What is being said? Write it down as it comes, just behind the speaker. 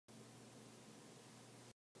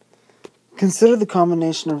Consider the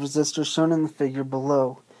combination of resistors shown in the figure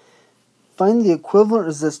below. Find the equivalent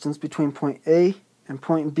resistance between point A and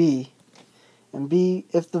point B. And B,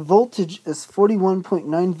 if the voltage is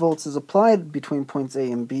 41.9 volts is applied between points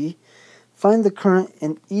A and B, find the current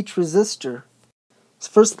in each resistor. So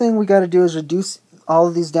first thing we got to do is reduce all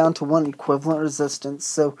of these down to one equivalent resistance.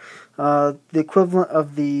 So the equivalent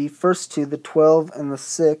of the first two, the 12 and the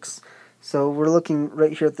 6, so we're looking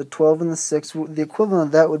right here at the 12 and the 6. The equivalent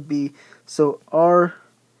of that would be, so REQ1,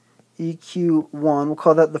 we'll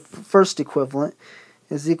call that the first equivalent,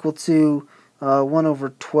 is equal to 1 over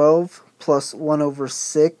 12 plus 1 over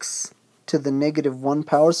 6 to the negative 1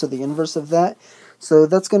 power, so the inverse of that. So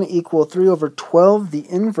that's going to equal 3 over 12. The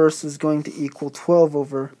inverse is going to equal 12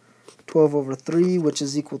 over 3, which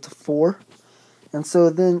is equal to 4. And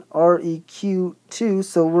so then REQ2,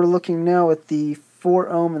 so we're looking now at the 4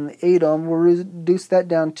 ohm and the 8 ohm. We'll reduce that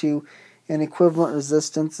down to an equivalent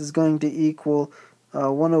resistance is going to equal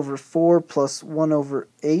 1 over 4 plus 1 over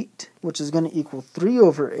 8, which is going to equal 3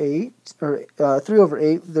 over 8, or 3 over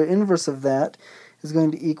 8. The inverse of that is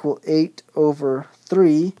going to equal 8 over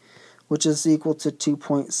 3, which is equal to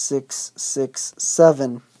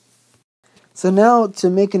 2.667. So now to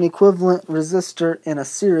make an equivalent resistor in a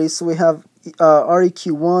series, so we have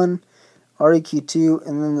REQ1, REQ2,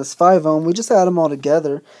 and then this 5 ohm, we just add them all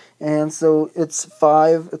together, and so it's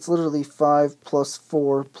literally 5 plus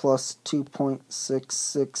 4 plus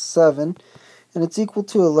 2.667, and it's equal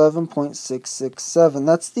to 11.667.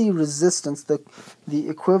 That's the resistance, the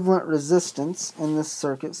equivalent resistance in this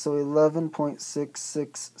circuit, so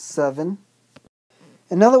 11.667.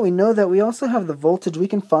 And now that we know that, we also have the voltage, we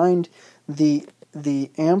can find the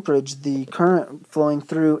amperage, the current flowing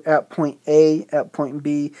through at point A, at point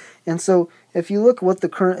B. And so if you look what the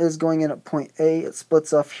current is going in at point A, it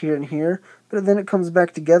splits off here and here, but then it comes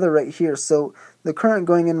back together right here. So the current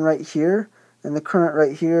going in right here and the current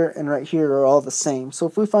right here and right here are all the same. So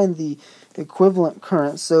if we find the equivalent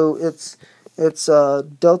current, so it's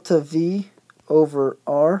delta V over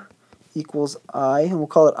R equals I, and we'll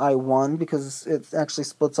call it I1 because it actually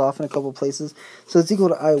splits off in a couple places. So it's equal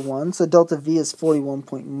to I1. So delta V is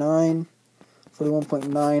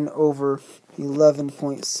 41.9 over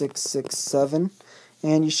 11.667.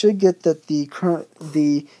 And you should get that the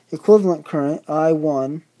equivalent current,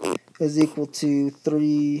 I1, is equal to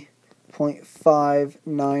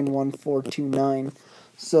 3.591429.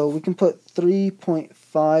 So we can put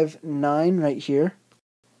 3.59 right here.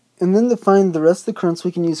 And then to find the rest of the currents,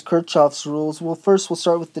 we can use Kirchhoff's rules. Well, first we'll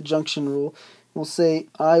start with the junction rule. We'll say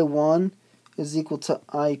I1 is equal to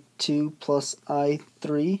I2 plus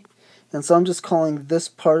I3. And so I'm just calling this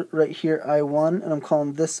part right here I1, and I'm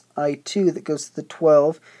calling this I2 that goes to the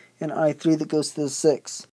 12, and I3 that goes to the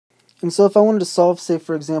 6. And so if I wanted to solve, say,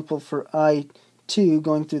 for example, for I2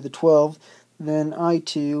 going through the 12, then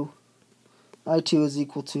I2 is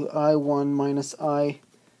equal to I1 minus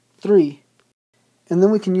I3. And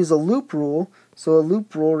then we can use a loop rule, so a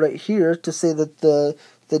loop rule right here to say that the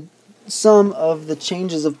sum of the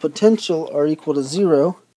changes of potential are equal to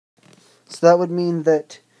 0. So that would mean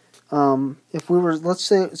that if we were, let's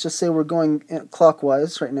just say we're going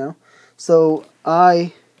clockwise right now. So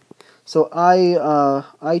I2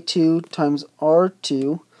 times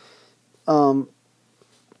R2, and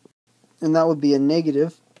that would be a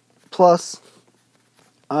negative, plus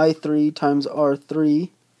I3 times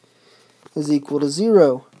R3 is equal to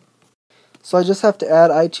 0. So I just have to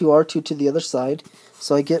add I2R2 to the other side.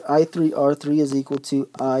 So I get I3R3 is equal to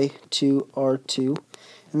I2R2.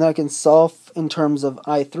 And then I can solve in terms of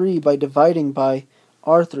I3 by dividing by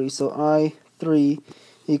R3. So I3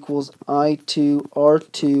 equals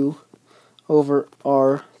I2R2 over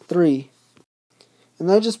R3. And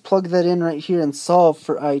then I just plug that in right here and solve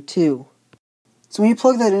for I2. So when you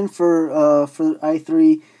plug that in for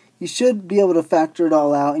I3, you should be able to factor it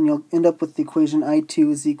all out, and you'll end up with the equation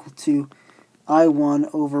I2 is equal to I1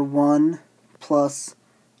 over 1 plus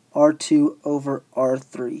R2 over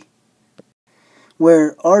R3,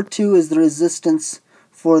 where R2 is the resistance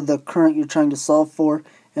for the current you're trying to solve for,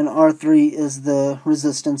 and R3 is the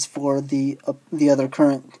resistance for the other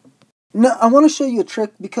current. Now, I want to show you a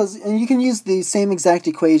trick and you can use the same exact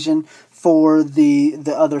equation for the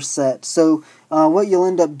other set. So what you'll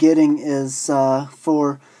end up getting is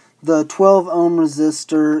for the 12 ohm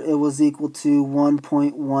resistor, it was equal to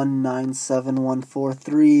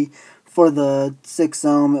 1.197143. For the 6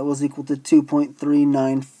 ohm, it was equal to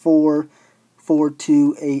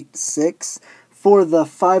 2.3944286. For the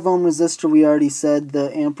 5 ohm resistor, we already said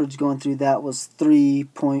the amperage going through that was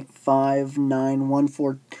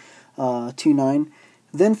 3.591429.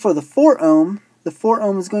 Then for the 4 ohm, the 4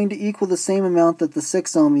 ohm is going to equal the same amount that the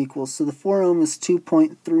 6 ohm equals. So the 4 ohm is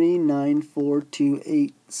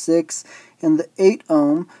 2.394286, and the 8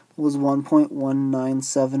 ohm was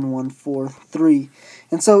 1.197143.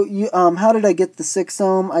 And so how did I get the 6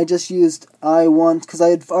 ohm? I just used I1 because I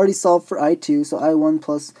had already solved for I2, so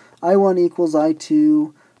I1 equals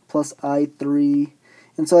I2 plus I3.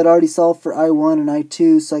 And so I'd already solved for I1 and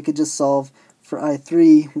I2, so I could just solve for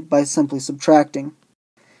I3 by simply subtracting.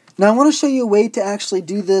 Now I want to show you a way to actually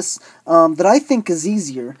do this that I think is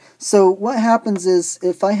easier. So what happens is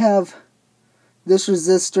if I have this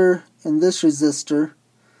resistor and this resistor,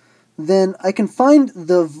 then I can find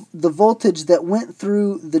the voltage that went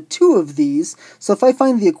through the two of these. So if I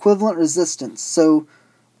find the equivalent resistance, so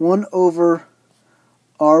 1 over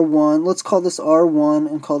R1, let's call this R1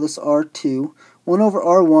 and call this R2, 1 over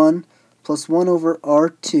R1 plus 1 over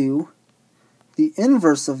R2, the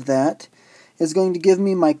inverse of that is going to give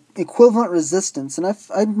me my equivalent resistance. And if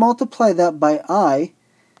I multiply that by I,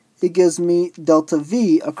 it gives me delta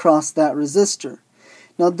V across that resistor.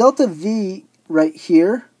 Now delta V right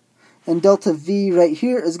here and delta V right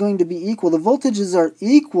here is going to be equal. The voltages are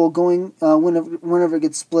equal going whenever it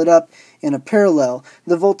gets split up in a parallel.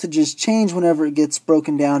 The voltages change whenever it gets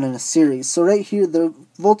broken down in a series. So right here, the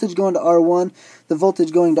voltage going to R1, the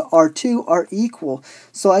voltage going to R2 are equal.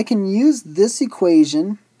 So I can use this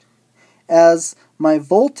equation as my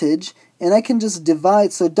voltage, and I can just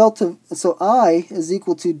divide. So I is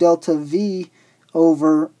equal to delta V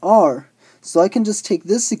over R. So I can just take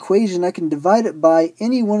this equation, I can divide it by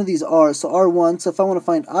any one of these R's. So R1, so if I want to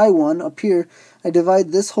find I1 up here, I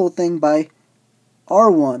divide this whole thing by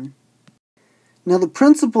R1. Now the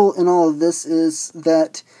principle in all of this is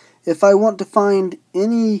that if I want to find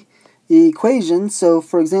any equation, so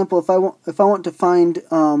for example, if I want to find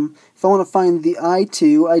the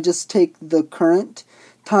I2, I just take the current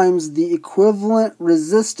times the equivalent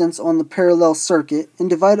resistance on the parallel circuit and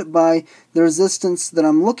divide it by the resistance that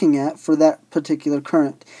I'm looking at for that particular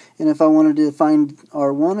current. And if I wanted to find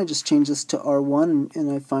R1, I just change this to R1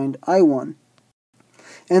 and I find I1.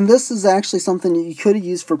 And this is actually something that you could have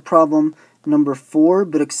used for problem number 4,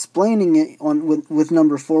 but explaining it with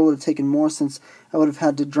number 4 would have taken more, since I would have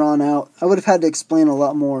had to explain a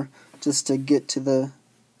lot more just to get to the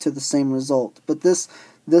same result. But this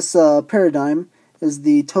paradigm is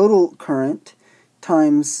the total current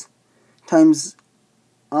times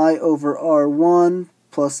I over R1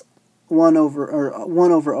 plus 1 over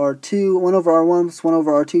R2, 1 over R1 plus 1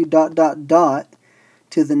 over R2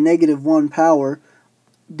 to the negative 1 power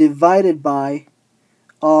divided by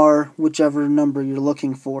R, whichever number you're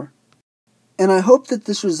looking for. And I hope that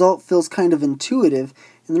this result feels kind of intuitive.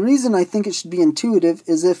 And the reason I think it should be intuitive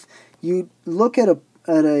is if you look at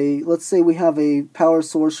let's say we have a power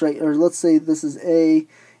source, right, or let's say this is A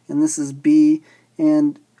and this is B,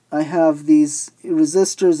 and I have these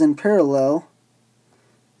resistors in parallel,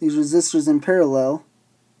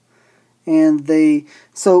 and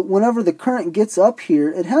so whenever the current gets up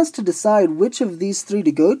here, it has to decide which of these three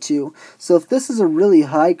to go to. So if this is a really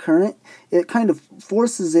high current, it kind of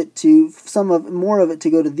forces it to more of it to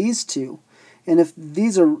go to these two. And if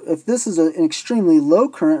this is an extremely low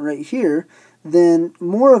current right here, then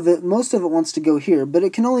most of it wants to go here. But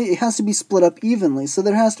it has to be split up evenly. So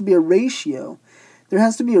there has to be a ratio. There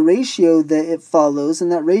has to be a ratio that it follows,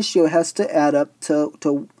 and that ratio has to add up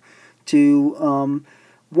to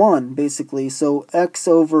 1, basically. So x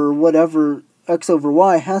over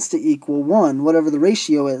y has to equal 1, whatever the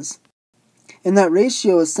ratio is. And that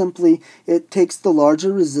ratio is simply, it takes the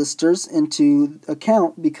larger resistors into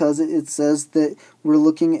account because it says that we're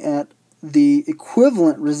looking at the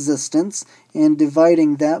equivalent resistance and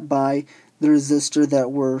dividing that by the resistor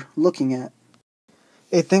that we're looking at.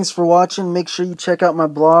 Hey, thanks for watching. Make sure you check out my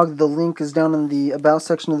blog. The link is down in the About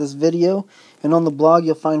section of this video. And on the blog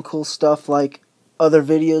you'll find cool stuff like other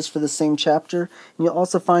videos for the same chapter. And you'll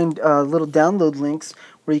also find little download links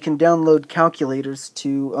where you can download calculators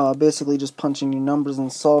to basically just punch in your numbers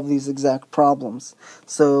and solve these exact problems.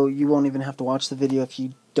 So you won't even have to watch the video if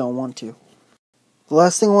you don't want to. The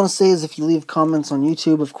last thing I want to say is if you leave comments on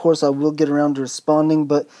YouTube, of course I will get around to responding,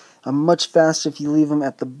 but I'm much faster if you leave them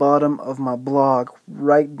at the bottom of my blog,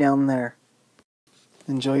 right down there.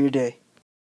 Enjoy your day.